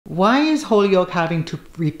Why is Holyoke having to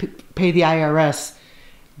pay the IRS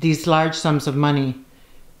these large sums of money?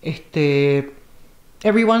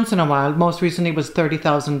 Every once in a while, most recently was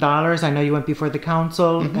 $30,000. I know you went before the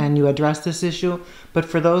council and you addressed this issue, but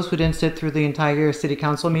for those who didn't sit through the entire city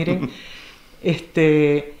council meeting,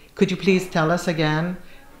 could you please tell us again,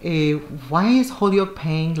 why is Holyoke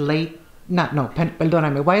paying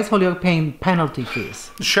why is Holyoke paying penalty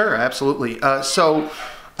fees? Sure, absolutely.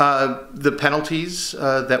 The penalties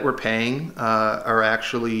that we're paying are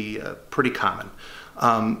actually pretty common.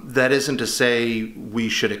 That isn't to say we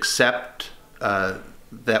should accept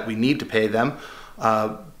that we need to pay them,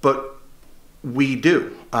 but we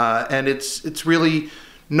do. And it's really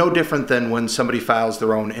no different than when somebody files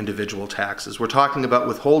their own individual taxes. We're talking about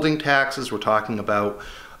withholding taxes, we're talking about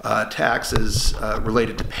taxes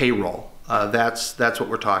related to payroll. That's what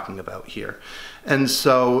we're talking about here. And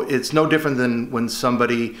so it's no different than when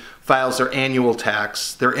somebody files their annual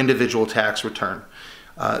tax, their individual tax return.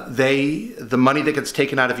 The money that gets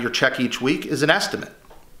taken out of your check each week is an estimate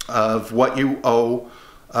of what you owe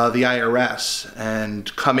the IRS.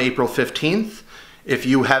 And come April 15th, if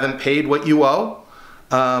you haven't paid what you owe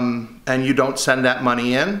and you don't send that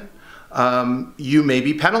money in, you may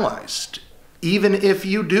be penalized. Even if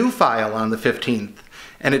you do file on the 15th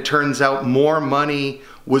and it turns out more money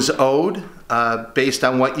was owed based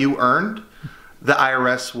on what you earned, the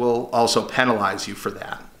IRS will also penalize you for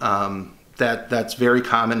that. That's very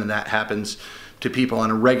common, and that happens to people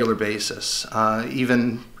on a regular basis.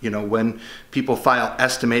 Even when people file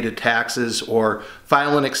estimated taxes or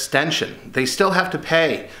file an extension, they still have to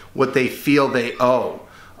pay what they feel they owe.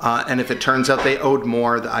 And if it turns out they owed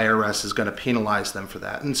more, the IRS is going to penalize them for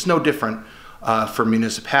that. And it's no different for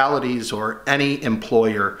municipalities or any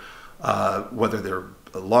employer, whether they're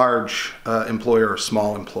a large employer or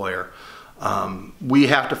small employer. We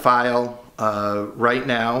have to file right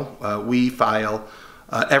now. We file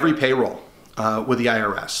every payroll with the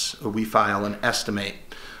IRS. We file an estimate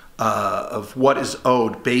of what is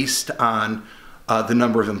owed based on the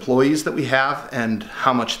number of employees that we have and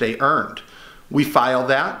how much they earned. We file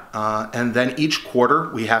that, and then each quarter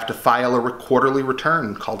we have to file a quarterly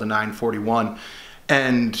return called a 941.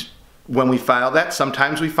 And when we file that,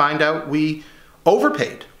 sometimes we find out we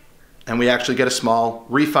overpaid, and we actually get a small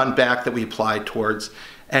refund back that we apply towards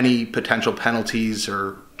any potential penalties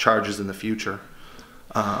or charges in the future.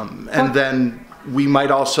 And then we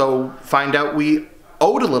might also find out we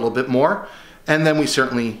owed a little bit more, and then we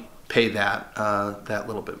certainly pay that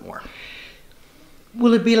little bit more.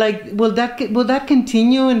 Will it be like, will that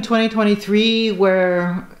continue in 2023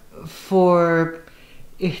 where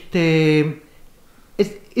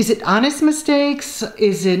is it honest mistakes?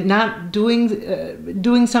 Is it not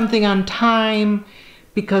doing something on time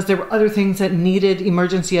because there were other things that needed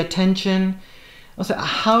emergency attention? So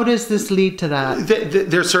how does this lead to that?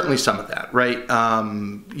 There's certainly some of that, right?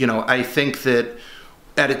 I think that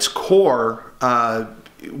at its core,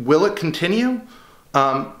 will it continue?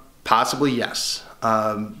 Possibly, yes.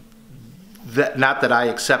 Not that I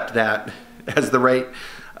accept that as the right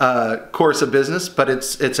course of business, but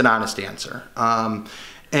it's an honest answer.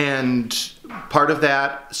 And part of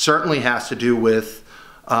that certainly has to do with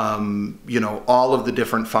all of the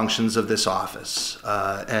different functions of this office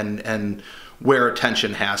and where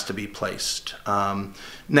attention has to be placed.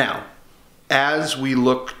 Now, as we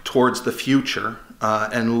look towards the future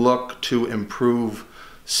and look to improve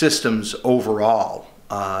systems overall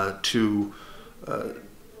to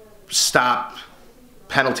stop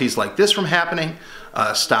penalties like this from happening,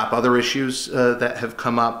 stop other issues that have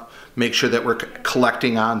come up, make sure that we're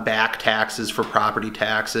collecting on back taxes for property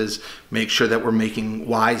taxes, make sure that we're making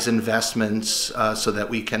wise investments so that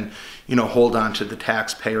we can hold on to the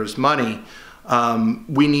taxpayers' money.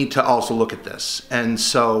 We need to also look at this. And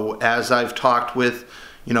so as I've talked with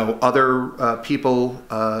other people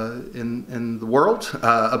in the world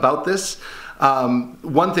about this,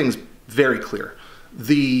 one thing's very clear.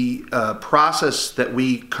 The process that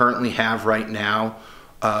we currently have right now,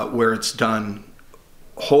 where it's done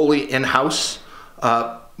wholly in-house,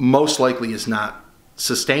 most likely is not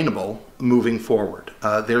sustainable moving forward.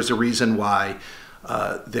 There's a reason why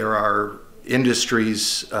there are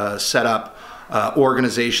industries set up,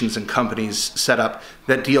 organizations and companies set up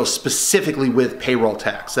that deal specifically with payroll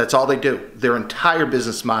tax. That's all they do. Their entire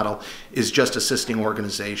business model is just assisting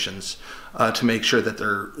organizations to make sure that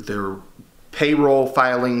their payroll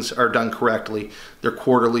filings are done correctly, their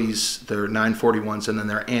quarterlies, their 941s, and then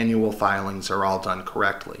their annual filings are all done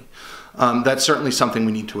correctly. That's certainly something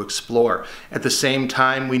we need to explore. At the same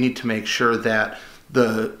time, we need to make sure that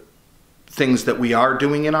the things that we are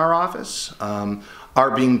doing in our office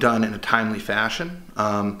are being done in a timely fashion.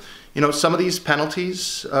 Some of these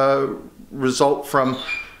penalties result from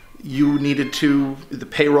the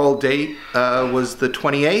payroll date was the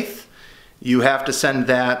 28th. You have to send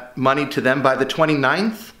that money to them by the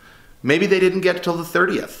 29th. Maybe they didn't get it till the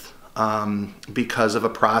 30th because of a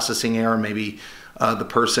processing error. Maybe the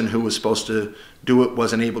person who was supposed to do it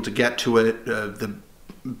wasn't able to get to it. The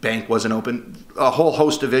bank wasn't open. A whole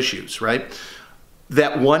host of issues, right?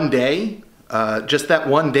 That one day, just that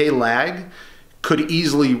one day lag could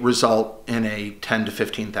easily result in a $10,000 to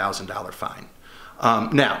 $15,000 fine.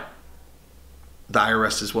 Now, the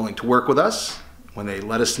IRS is willing to work with us. When they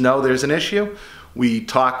let us know there's an issue, we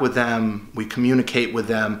talk with them, we communicate with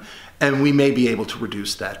them, and we may be able to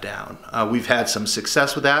reduce that down. We've had some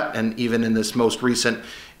success with that, and even in this most recent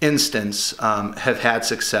instance, have had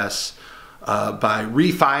success by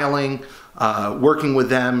refiling, working with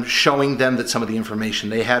them, showing them that some of the information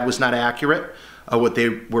they had was not accurate, what they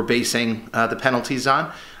were basing the penalties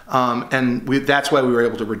on. That's why we were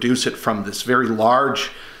able to reduce it from this very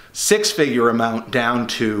large six-figure amount down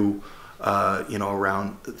to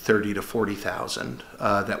around 30 to 40,000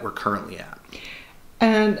 that we're currently at.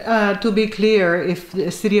 And to be clear, if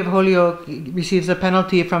the City of Holyoke receives a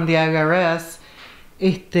penalty from the IRS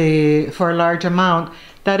for a large amount,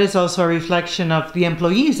 that is also a reflection of the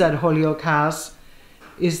employees that Holyoke has.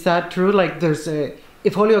 Is that true? Like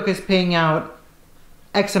if Holyoke is paying out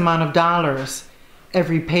X amount of dollars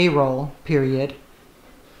every payroll period,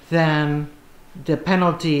 then the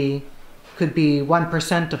penalty could be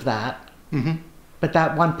 1% of that. Mm-hmm. But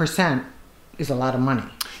that 1% is a lot of money.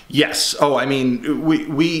 Yes. Oh, I mean,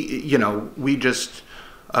 we just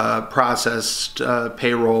processed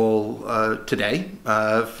payroll today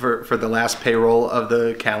for the last payroll of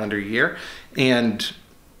the calendar year, and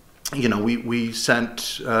we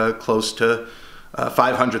sent close to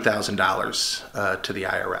 $500,000 to the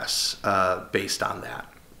IRS based on that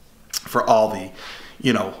for all the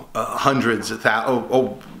hundreds of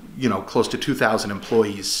close to 2,000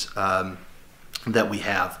 employees that we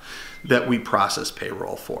have that we process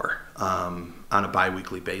payroll for on a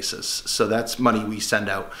biweekly basis. So that's money we send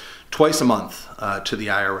out twice a month to the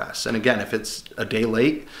IRS. And again, if it's a day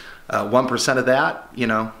late, 1% of that,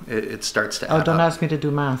 it starts to add up. Oh, don't ask me to do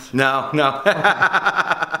math. No. Okay.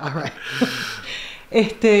 All right.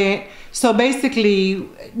 So basically,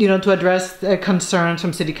 to address concerns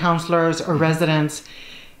from city councilors or residents,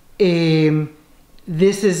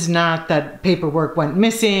 this is not that paperwork went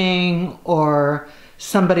missing or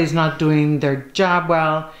somebody's not doing their job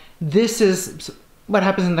well. This is what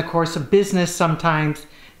happens in the course of business sometimes,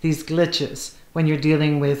 these glitches, when you're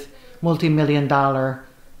dealing with multi-million-dollar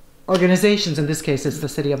organizations. In this case, it's the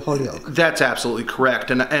City of Holyoke. That's absolutely correct.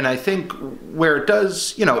 And I think where it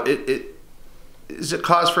does, is it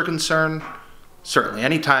cause for concern? Certainly.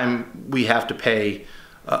 Anytime we have to pay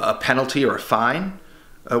a penalty or a fine,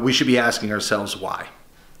 we should be asking ourselves why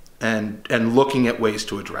and looking at ways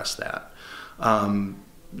to address that.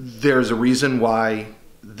 There's a reason why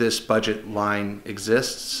this budget line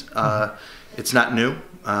exists. It's not new.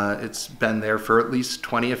 It's been there for at least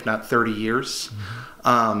 20, if not 30 years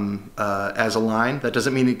as a line. That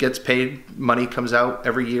doesn't mean it gets paid. Money comes out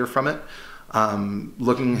every year from it.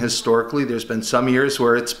 Looking historically, there's been some years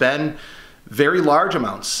where it's been very large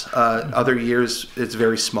amounts. Other years, it's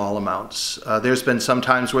very small amounts. There's been some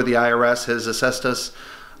times where the IRS has assessed us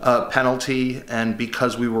a penalty, and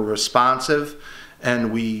because we were responsive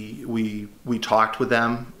and we talked with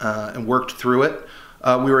them and worked through it,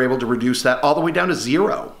 we were able to reduce that all the way down to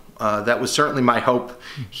zero. That was certainly my hope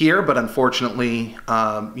here, but unfortunately,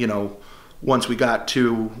 once we got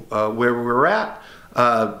to where we were at,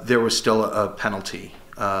 there was still a penalty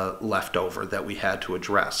left over that we had to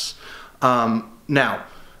address. Now,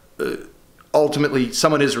 ultimately,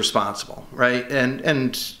 someone is responsible, right? And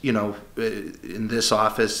in this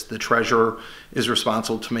office, the treasurer is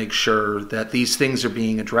responsible to make sure that these things are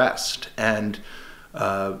being addressed. And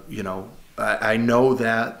I know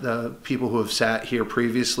that the people who have sat here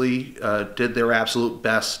previously did their absolute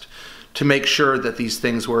best to make sure that these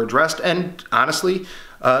things were addressed. And honestly,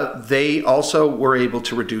 they also were able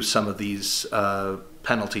to reduce some of these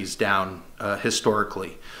penalties down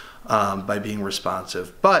historically by being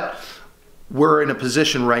responsive. But we're in a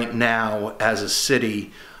position right now as a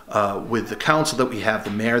city with the council that we have, the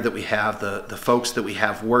mayor that we have, the folks that we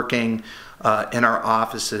have working in our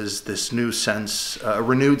offices, this new sense, a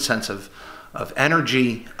renewed sense of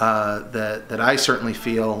energy that I certainly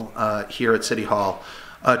feel here at City Hall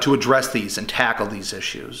to address these and tackle these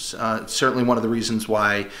issues. It's certainly one of the reasons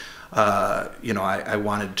why I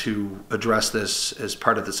wanted to address this as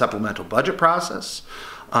part of the supplemental budget process.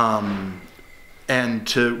 and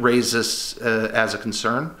to raise this as a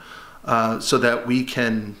concern so that we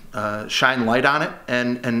can shine light on it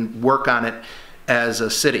and work on it as a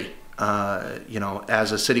city,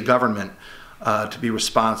 as a city government, to be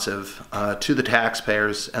responsive to the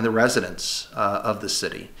taxpayers and the residents of the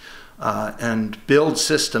city, and build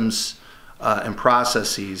systems and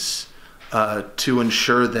processes to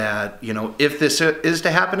ensure that, if this is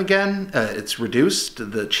to happen again, it's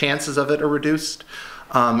reduced, the chances of it are reduced,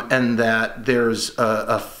 and that there's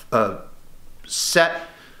a set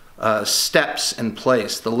steps in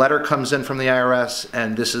place. The letter comes in from the IRS,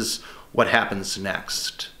 and this is what happens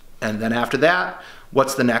next. And then after that,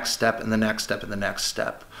 what's the next step, and the next step, and the next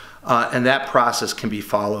step. And that process can be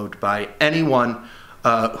followed by anyone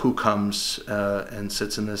who comes and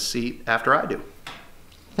sits in this seat after I do.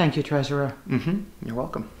 Thank you, Treasurer. You're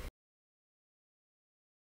welcome.